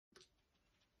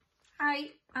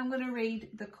I'm going to read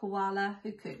The Koala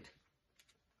Who Could.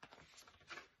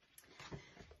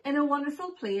 In a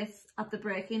wonderful place at the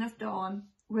breaking of dawn,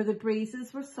 where the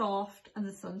breezes were soft and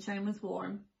the sunshine was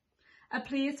warm, a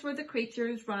place where the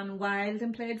creatures ran wild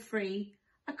and played free,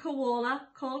 a koala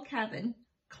called Kevin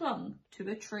clung to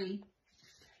a tree.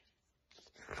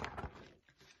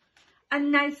 A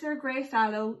nicer grey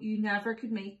fellow you never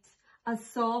could meet, as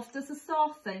soft as a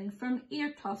soft thing from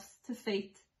ear tufts to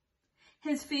feet.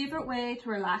 His favourite way to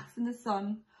relax in the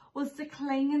sun was to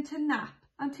cling and to nap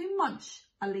and to munch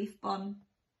a leaf bun.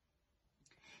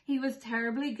 He was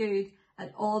terribly good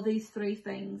at all these three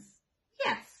things.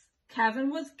 Yes, Kevin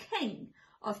was king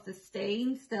of the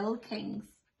staying still kings.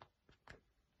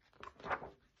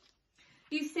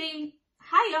 You see,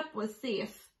 high up was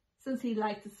safe, since he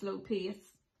liked a slow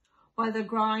pace, while the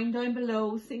ground down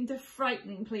below seemed a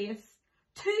frightening place.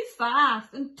 Too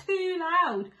fast and too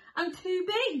loud and too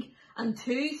big and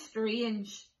too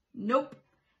strange. Nope,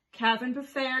 Kevin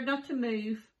preferred not to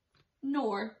move,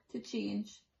 nor to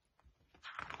change.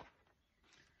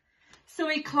 So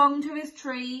he clung to his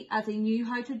tree as he knew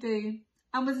how to do,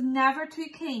 and was never too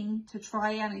keen to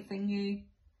try anything new.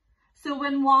 So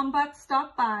when Wombat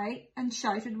stopped by and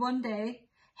shouted one day,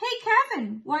 "Hey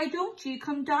Kevin, why don't you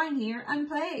come down here and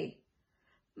play?"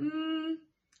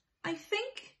 I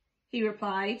think, he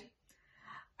replied,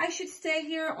 "I should stay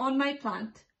here on my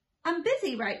plant. I'm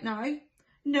busy right now.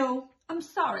 No, I'm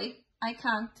sorry, I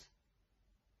can't."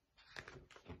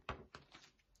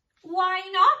 "Why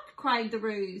not?" cried the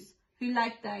Ruse, who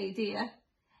liked the idea.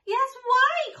 "Yes,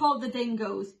 why?" called the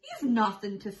Dingoes. "You've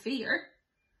nothing to fear."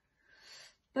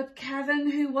 But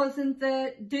Kevin, who wasn't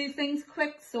the do things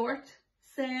quick sort,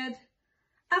 said,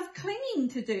 "I've clinging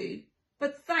to do,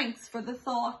 but thanks for the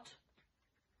thought."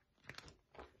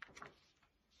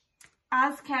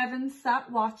 As Kevin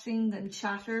sat watching them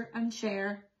chatter and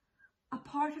share, a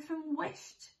part of him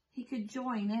wished he could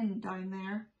join in down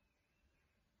there.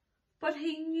 But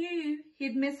he knew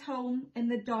he'd miss home in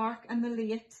the dark and the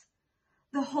late.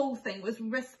 The whole thing was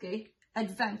risky,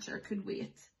 adventure could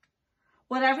wait.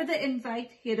 Whatever the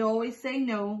invite, he'd always say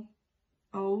no.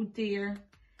 Oh dear,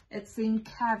 it seemed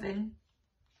Kevin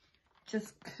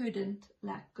just couldn't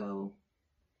let go.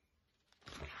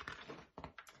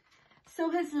 So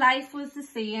his life was the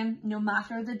same, no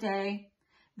matter the day.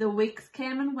 The weeks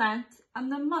came and went,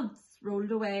 and the months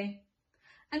rolled away.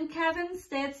 And Kevin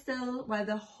stayed still while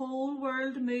the whole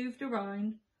world moved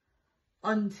around,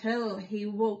 until he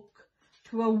woke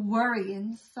to a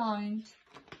worrying sound.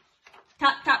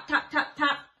 Tap, tap, tap, tap,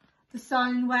 tap, the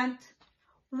sound went.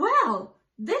 Well,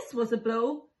 this was a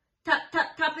blow. Tap,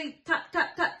 tap, tappy, tap,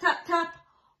 tap, tap, tap, tap.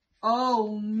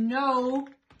 Oh no.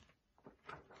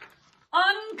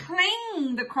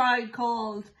 "Uncling," the crowd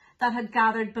called that had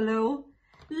gathered below.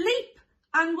 "Leap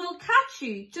and we'll catch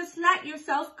you, just let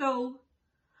yourself go."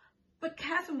 But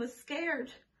Kevin was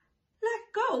scared.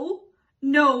 "Let go?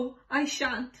 No, I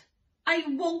shan't. I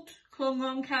won't," clung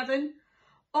on Kevin.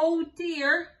 "Oh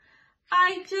dear,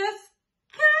 I just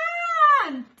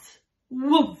can't."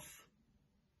 Woof!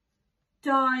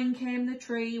 Down came the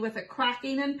tree with a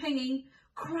cracking and pinging,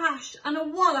 crash and a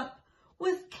wallop,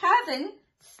 with Kevin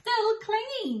still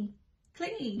clinging.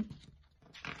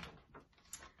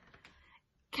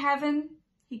 Kevin,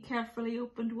 he carefully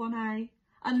opened one eye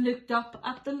and looked up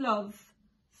at the love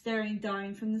staring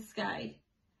down from the sky.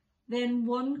 Then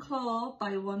one claw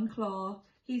by one claw,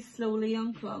 he slowly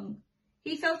unclung.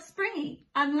 He felt springy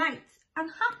and light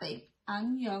and happy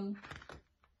and young.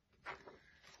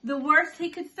 The worst he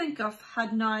could think of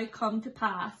had now come to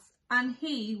pass, and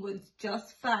he was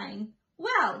just fine.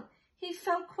 Well, he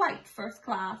felt quite first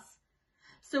class.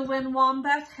 So when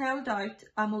Wombat held out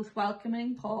a most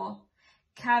welcoming paw,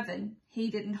 Kevin, he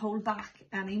didn't hold back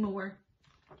anymore.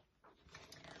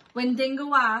 When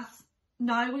Dingo asked,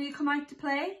 "Now will you come out to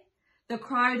play?" the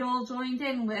crowd all joined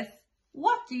in with,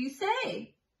 "What do you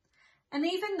say?" And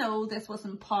even though this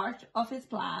wasn't part of his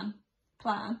plan,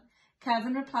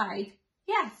 Kevin replied,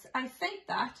 "Yes, I think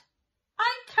that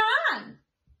I can."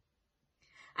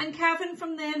 And Kevin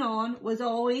from then on was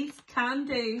always can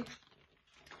do,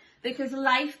 because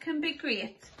life can be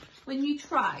great when you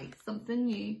try something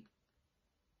new.